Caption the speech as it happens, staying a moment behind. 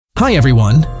Hi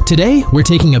everyone! Today, we're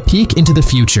taking a peek into the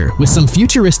future with some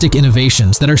futuristic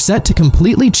innovations that are set to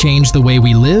completely change the way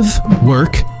we live,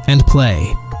 work, and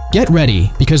play. Get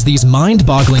ready, because these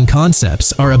mind-boggling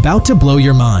concepts are about to blow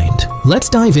your mind. Let's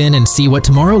dive in and see what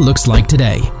tomorrow looks like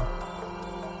today.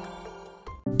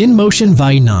 Inmotion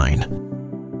V9.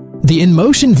 The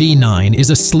Inmotion V9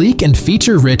 is a sleek and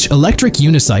feature-rich electric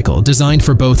unicycle designed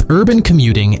for both urban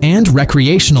commuting and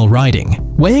recreational riding.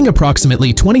 Weighing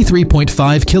approximately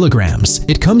 23.5 kilograms,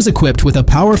 it comes equipped with a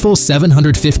powerful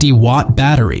 750-watt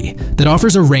battery that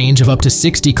offers a range of up to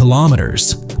 60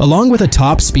 kilometers, along with a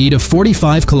top speed of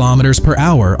 45 kilometers per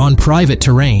hour on private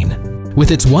terrain.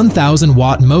 With its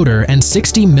 1,000-watt motor and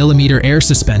 60mm air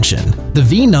suspension, the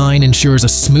V9 ensures a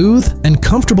smooth and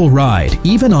comfortable ride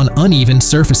even on uneven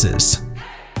surfaces.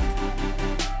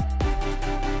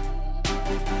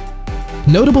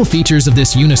 Notable features of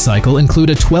this unicycle include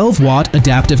a 12-watt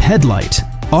adaptive headlight,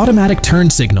 automatic turn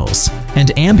signals,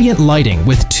 and ambient lighting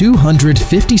with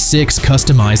 256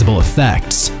 customizable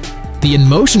effects. The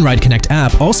Inmotion Ride Connect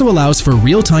app also allows for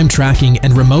real-time tracking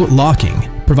and remote locking,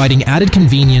 providing added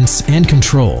convenience and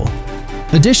control.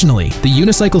 Additionally, the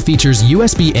unicycle features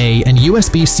USB-A and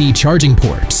USB-C charging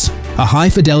ports, a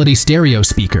high-fidelity stereo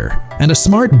speaker, and a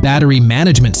smart battery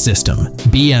management system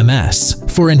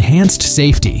 (BMS) for enhanced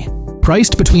safety.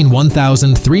 Priced between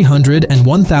 $1,300 and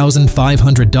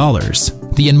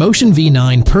 $1,500, the Inmotion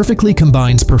V9 perfectly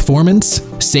combines performance,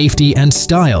 safety, and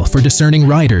style for discerning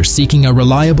riders seeking a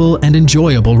reliable and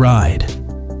enjoyable ride.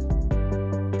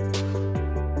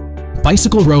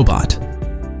 Bicycle Robot.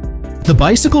 The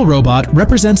Bicycle Robot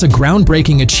represents a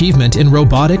groundbreaking achievement in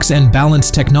robotics and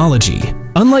balance technology.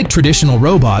 Unlike traditional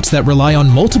robots that rely on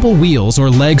multiple wheels or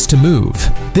legs to move,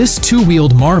 this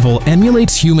two-wheeled marvel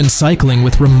emulates human cycling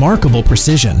with remarkable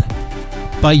precision.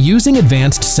 By using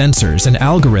advanced sensors and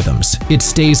algorithms, it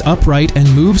stays upright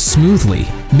and moves smoothly,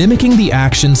 mimicking the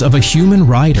actions of a human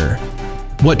rider.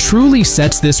 What truly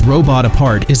sets this robot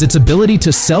apart is its ability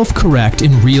to self-correct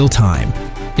in real time.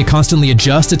 It constantly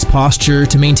adjusts its posture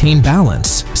to maintain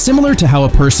balance, similar to how a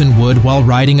person would while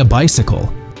riding a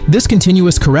bicycle. This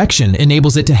continuous correction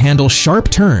enables it to handle sharp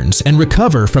turns and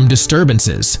recover from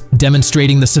disturbances,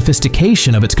 demonstrating the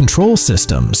sophistication of its control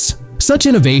systems. Such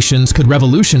innovations could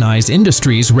revolutionize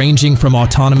industries ranging from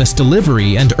autonomous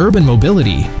delivery and urban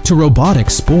mobility to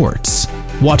robotic sports.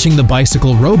 Watching the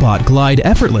bicycle robot glide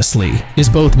effortlessly is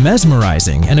both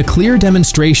mesmerizing and a clear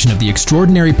demonstration of the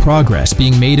extraordinary progress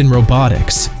being made in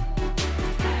robotics.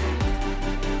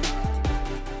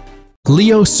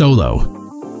 Leo Solo.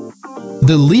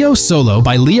 The Leo Solo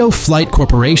by Leo Flight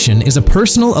Corporation is a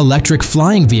personal electric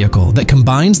flying vehicle that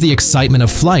combines the excitement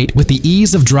of flight with the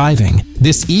ease of driving.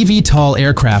 This eVTOL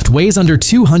aircraft weighs under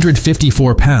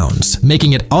 254 pounds,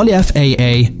 making it all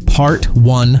FAA Part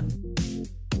 1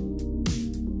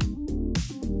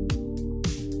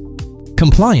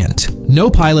 compliant. No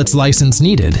pilot's license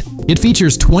needed. It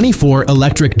features 24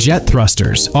 electric jet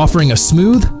thrusters, offering a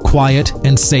smooth, quiet,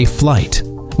 and safe flight.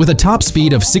 With a top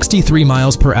speed of 63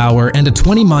 miles per hour and a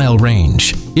 20-mile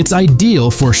range, it's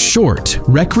ideal for short,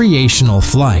 recreational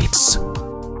flights.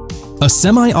 A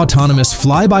semi-autonomous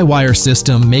fly-by-wire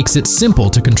system makes it simple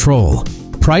to control.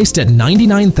 Priced at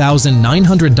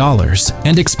 $99,900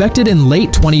 and expected in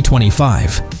late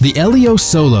 2025, the Leo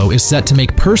Solo is set to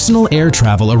make personal air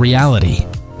travel a reality.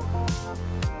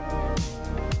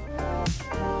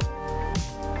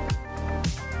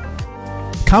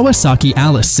 Kawasaki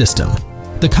Alice System.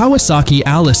 The Kawasaki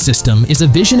Alice System is a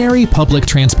visionary public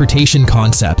transportation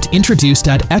concept introduced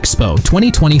at Expo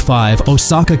 2025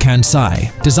 Osaka,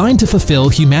 Kansai, designed to fulfill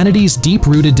humanity's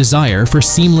deep-rooted desire for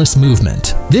seamless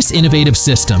movement. This innovative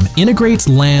system integrates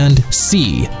land,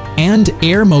 sea, and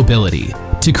air mobility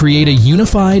to create a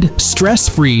unified,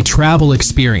 stress-free travel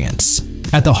experience.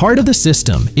 At the heart of the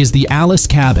system is the Alice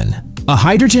Cabin, a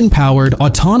hydrogen-powered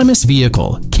autonomous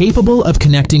vehicle capable of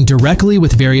connecting directly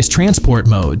with various transport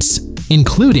modes,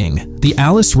 including the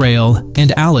Alice Rail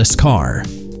and Alice Car.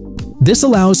 This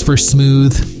allows for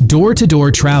smooth,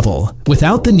 door-to-door travel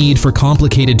without the need for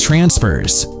complicated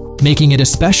transfers, making it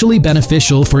especially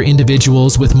beneficial for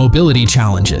individuals with mobility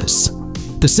challenges.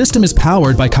 The system is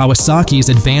powered by Kawasaki's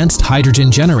advanced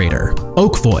hydrogen generator,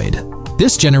 Oakvoid.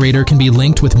 This generator can be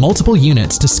linked with multiple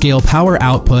units to scale power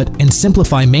output and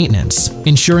simplify maintenance,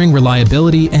 ensuring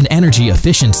reliability and energy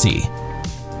efficiency.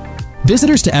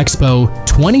 Visitors to Expo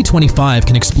 2025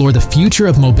 can explore the future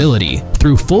of mobility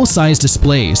through full-size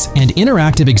displays and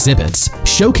interactive exhibits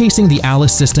showcasing the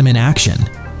Alice system in action.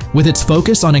 With its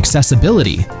focus on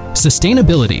accessibility,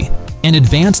 sustainability, and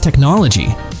advanced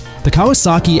technology, The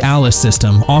Kawasaki Alice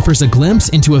system offers a glimpse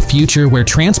into a future where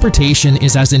transportation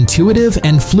is as intuitive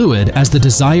and fluid as the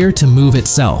desire to move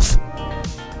itself.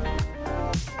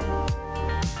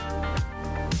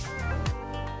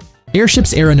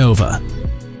 Airships Aeronova.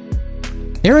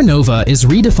 Aeronova is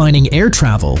redefining air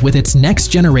travel with its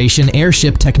next-generation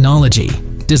airship technology.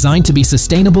 Designed to be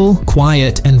sustainable,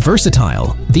 quiet, and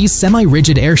versatile, these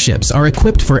semi-rigid airships are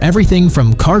equipped for everything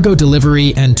from cargo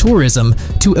delivery and tourism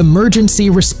to emergency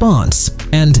response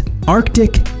and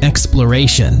Arctic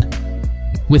exploration.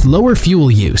 With lower fuel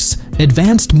use,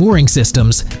 advanced mooring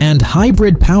systems, and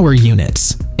hybrid power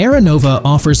units, Aeronova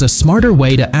offers a smarter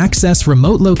way to access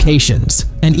remote locations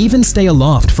and even stay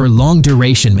aloft for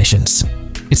long-duration missions.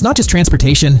 It's not just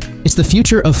transportation, it's the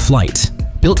future of flight,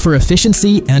 built for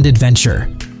efficiency and adventure.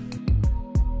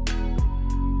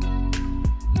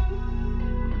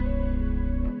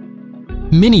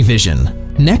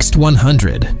 Minivision Next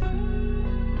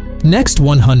 100. Next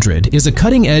 100 is a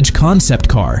cutting-edge concept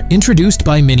car introduced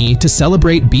by Mini to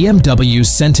celebrate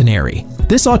BMW's centenary.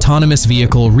 This autonomous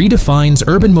vehicle redefines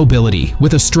urban mobility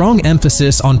with a strong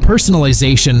emphasis on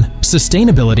personalization,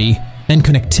 sustainability, and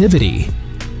connectivity.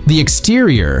 The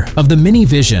exterior of the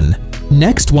Minivision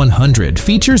Next 100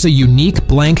 features a unique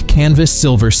blank canvas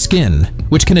silver skin,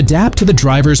 which can adapt to the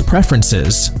driver's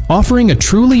preferences, offering a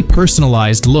truly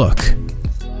personalized look.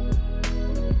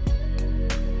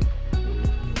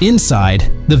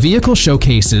 Inside, the vehicle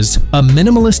showcases a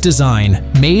minimalist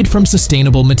design made from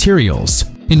sustainable materials,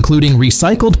 including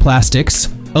recycled plastics,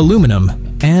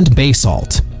 aluminum, and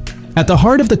basalt. At the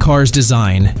heart of the car's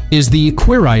design is the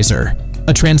Quirizer,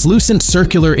 a translucent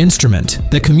circular instrument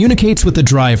that communicates with the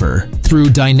driver through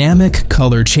dynamic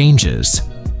color changes.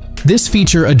 This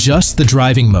feature adjusts the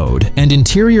driving mode and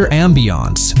interior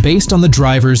ambiance based on the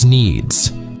driver's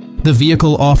needs. The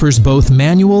vehicle offers both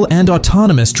manual and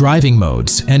autonomous driving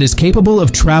modes and is capable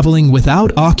of traveling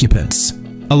without occupants,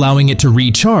 allowing it to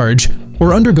recharge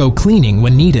or undergo cleaning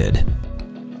when needed.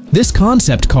 This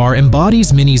concept car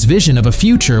embodies Mini's vision of a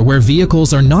future where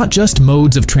vehicles are not just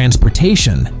modes of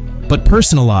transportation, but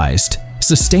personalized,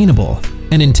 sustainable,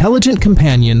 and intelligent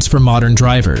companions for modern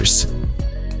drivers.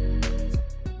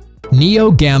 Neo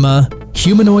Gamma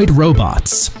Humanoid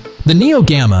Robots. The Neo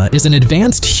Gamma is an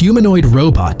advanced humanoid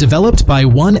robot developed by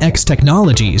 1X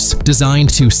Technologies designed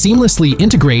to seamlessly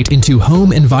integrate into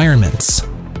home environments.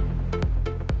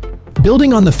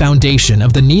 Building on the foundation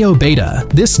of the Neo Beta,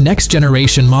 this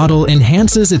next-generation model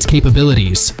enhances its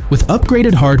capabilities with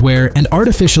upgraded hardware and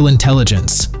artificial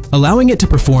intelligence, allowing it to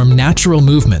perform natural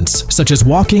movements such as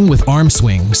walking with arm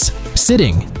swings,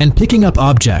 sitting, and picking up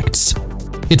objects.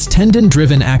 Its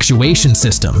tendon-driven actuation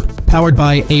system, powered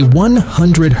by a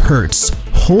 100 Hz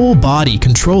whole-body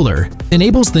controller,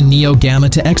 enables the Neo Gamma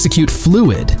to execute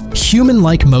fluid,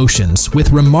 human-like motions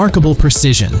with remarkable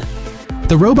precision.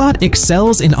 The robot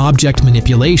excels in object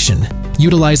manipulation,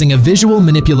 utilizing a visual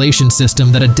manipulation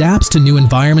system that adapts to new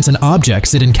environments and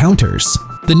objects it encounters.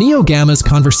 The Neo Gamma's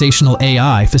conversational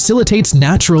AI facilitates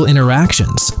natural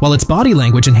interactions, while its body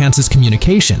language enhances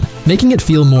communication, making it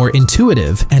feel more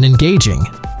intuitive and engaging.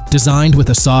 Designed with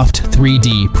a soft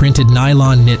 3D printed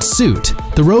nylon knit suit,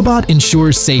 the robot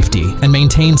ensures safety and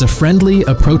maintains a friendly,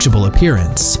 approachable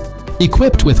appearance.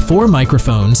 Equipped with 4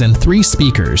 microphones and 3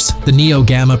 speakers, the Neo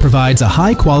Gamma provides a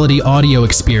high-quality audio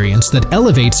experience that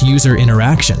elevates user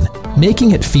interaction,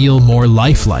 making it feel more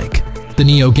lifelike. The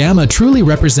Neo Gamma truly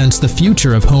represents the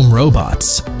future of home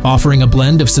robots, offering a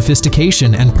blend of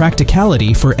sophistication and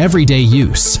practicality for everyday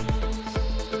use.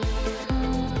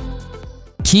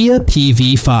 Kia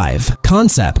Pv5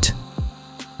 Concept.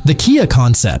 The Kia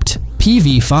Concept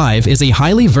Pv5 is a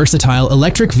highly versatile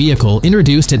electric vehicle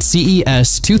introduced at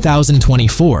CES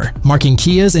 2024, marking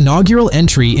Kia's inaugural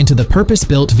entry into the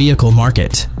purpose-built vehicle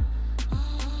market.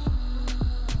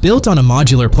 Built on a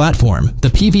modular platform, the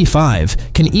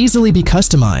Pv5 can easily be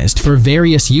customized for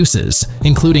various uses,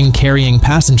 including carrying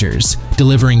passengers,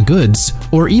 delivering goods,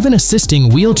 or even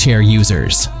assisting wheelchair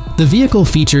users. The vehicle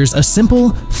features a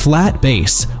simple, flat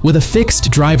base with a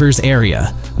fixed driver's area,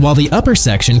 while the upper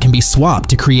section can be swapped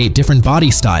to create different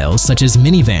body styles such as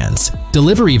minivans,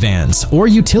 delivery vans, or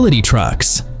utility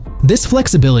trucks. This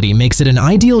flexibility makes it an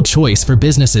ideal choice for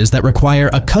businesses that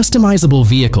require a customizable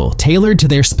vehicle tailored to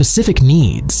their specific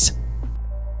needs.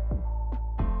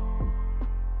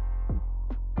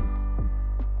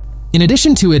 In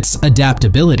addition to its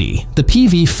adaptability, the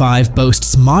Pv5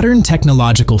 boasts modern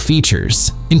technological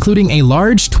features, including a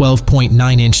large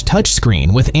 12.9-inch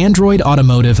touchscreen with Android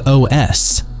Automotive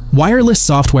OS, wireless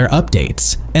software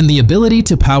updates, and the ability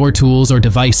to power tools or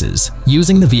devices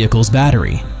using the vehicle's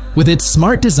battery. With its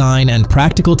smart design and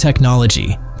practical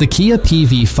technology, The Kia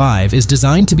Pv5 is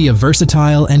designed to be a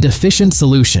versatile and efficient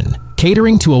solution,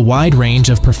 catering to a wide range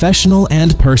of professional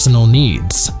and personal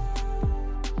needs.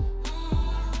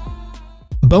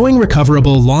 Boeing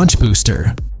Recoverable Launch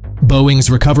Booster. Boeing's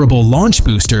Recoverable Launch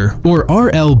Booster, or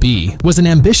RLB, was an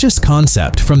ambitious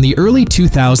concept from the early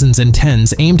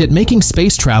 2010s aimed at making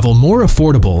space travel more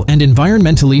affordable and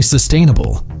environmentally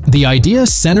sustainable. The idea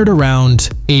centered around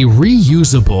a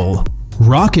reusable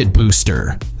rocket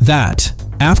booster that,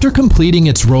 after completing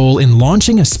its role in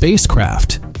launching a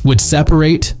spacecraft, would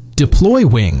separate, deploy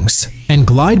wings, and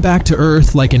glide back to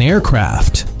Earth like an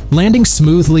aircraft, landing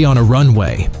smoothly on a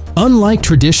runway. Unlike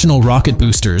traditional rocket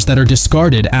boosters that are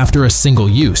discarded after a single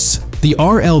use, the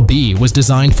RLB was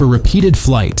designed for repeated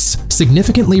flights,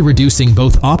 significantly reducing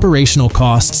both operational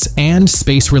costs and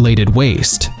space-related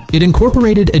waste. It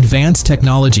incorporated advanced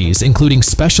technologies including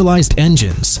specialized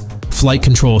engines, flight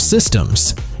control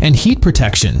systems, and heat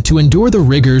protection to endure the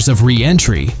rigors of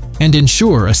re-entry and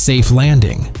ensure a safe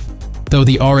landing. Though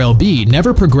the RLB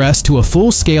never progressed to a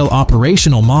full-scale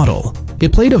operational model,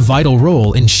 it played a vital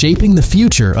role in shaping the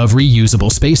future of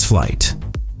reusable spaceflight.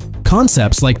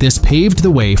 Concepts like this paved the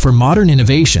way for modern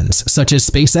innovations such as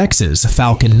SpaceX's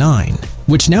Falcon 9,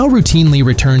 which now routinely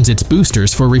returns its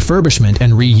boosters for refurbishment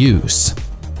and reuse.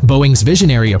 Boeing's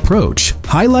visionary approach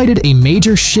highlighted a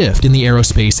major shift in the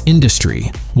aerospace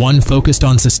industry, one focused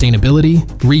on sustainability,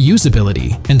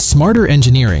 reusability, and smarter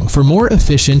engineering for more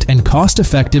efficient and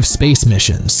cost-effective space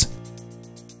missions.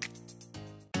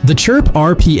 The Chirp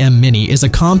RPM Mini is a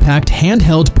compact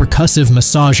handheld percussive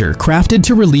massager crafted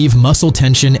to relieve muscle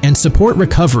tension and support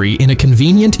recovery in a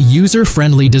convenient,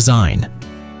 user-friendly design.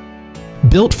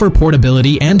 Built for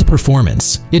portability and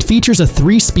performance, it features a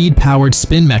 3-speed powered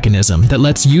spin mechanism that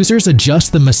lets users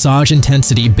adjust the massage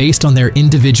intensity based on their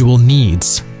individual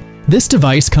needs. This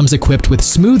device comes equipped with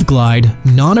smooth glide,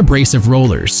 non-abrasive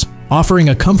rollers, offering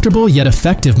a comfortable yet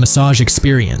effective massage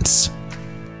experience.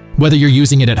 Whether you're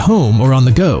using it at home or on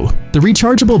the go, the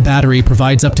rechargeable battery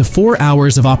provides up to 4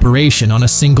 hours of operation on a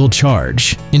single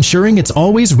charge, ensuring it's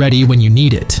always ready when you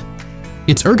need it.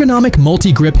 Its ergonomic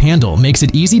multi-grip handle makes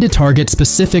it easy to target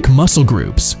specific muscle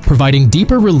groups, providing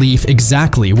deeper relief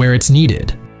exactly where it's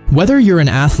needed. Whether you're an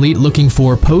athlete looking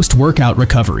for post-workout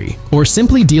recovery or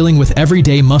simply dealing with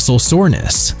everyday muscle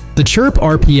soreness, the Chirp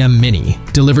RPM Mini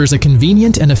delivers a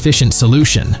convenient and efficient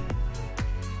solution.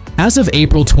 As of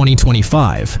April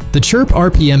 2025, the Chirp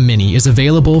RPM Mini is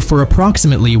available for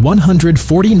approximately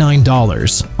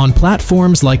 $149 on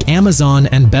platforms like Amazon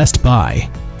and Best Buy.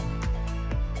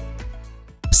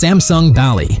 Samsung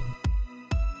Ballie.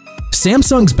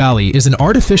 Samsung's Ballie is an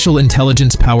artificial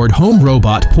intelligence-powered home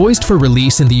robot poised for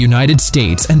release in the United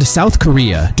States and South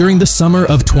Korea during the summer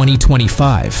of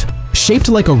 2025. Shaped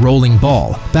like a rolling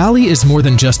ball, Ballie is more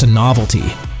than just a novelty.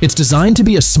 It's designed to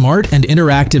be a smart and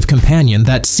interactive companion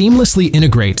that seamlessly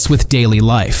integrates with daily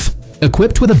life.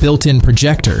 Equipped with a built-in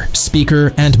projector,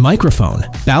 speaker, and microphone,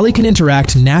 Ballie can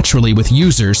interact naturally with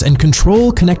users and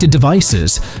control connected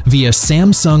devices via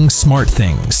Samsung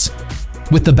SmartThings.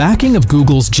 With the backing of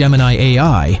Google's Gemini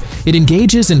AI, it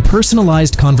engages in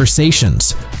personalized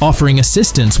conversations, offering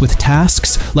assistance with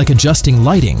tasks like adjusting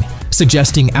lighting,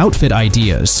 suggesting outfit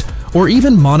ideas, or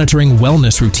even monitoring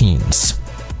wellness routines.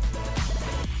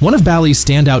 One of Ballie's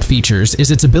standout features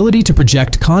is its ability to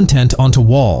project content onto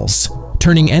walls,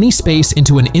 turning any space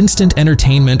into an instant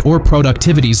entertainment or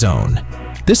productivity zone.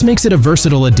 This makes it a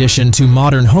versatile addition to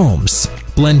modern homes,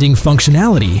 blending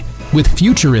functionality with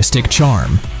futuristic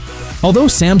charm. Although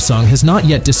Samsung has not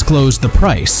yet disclosed the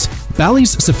price,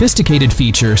 Ballie's sophisticated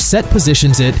feature set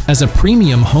positions it as a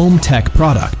premium home tech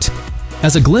product.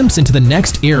 As a glimpse into the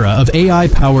next era of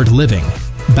AI-powered living,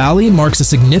 Ballie marks a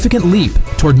significant leap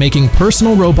toward making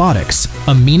personal robotics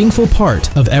a meaningful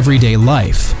part of everyday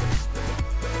life.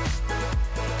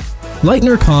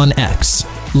 Leitner Connx.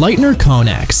 Leitner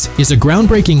Connx is a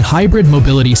groundbreaking hybrid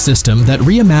mobility system that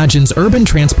reimagines urban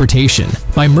transportation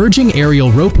by merging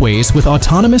aerial ropeways with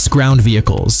autonomous ground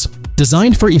vehicles.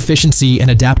 Designed for efficiency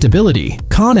and adaptability,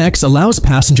 Connx allows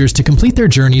passengers to complete their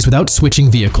journeys without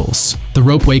switching vehicles. The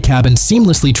ropeway cabin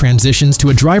seamlessly transitions to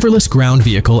a driverless ground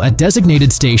vehicle at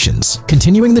designated stations,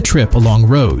 continuing the trip along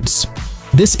roads.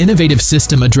 This innovative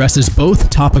system addresses both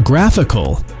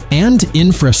topographical and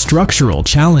infrastructural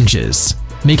challenges,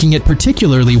 making it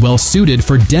particularly well-suited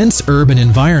for dense urban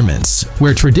environments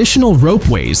where traditional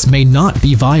ropeways may not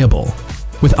be viable.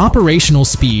 With operational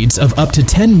speeds of up to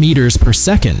 10 meters per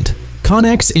second,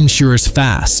 Connx ensures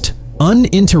fast,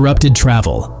 uninterrupted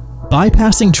travel,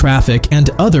 bypassing traffic and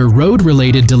other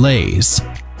road-related delays.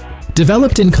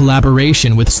 Developed in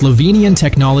collaboration with Slovenian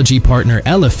technology partner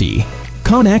Elifi,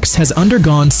 Connx has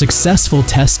undergone successful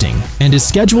testing and is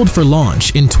scheduled for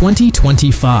launch in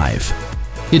 2025.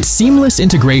 Its seamless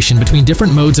integration between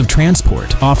different modes of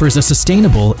transport offers a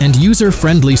sustainable and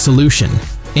user-friendly solution,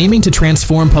 aiming to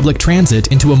transform public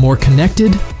transit into a more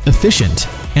connected, efficient,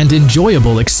 and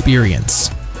enjoyable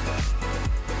experience.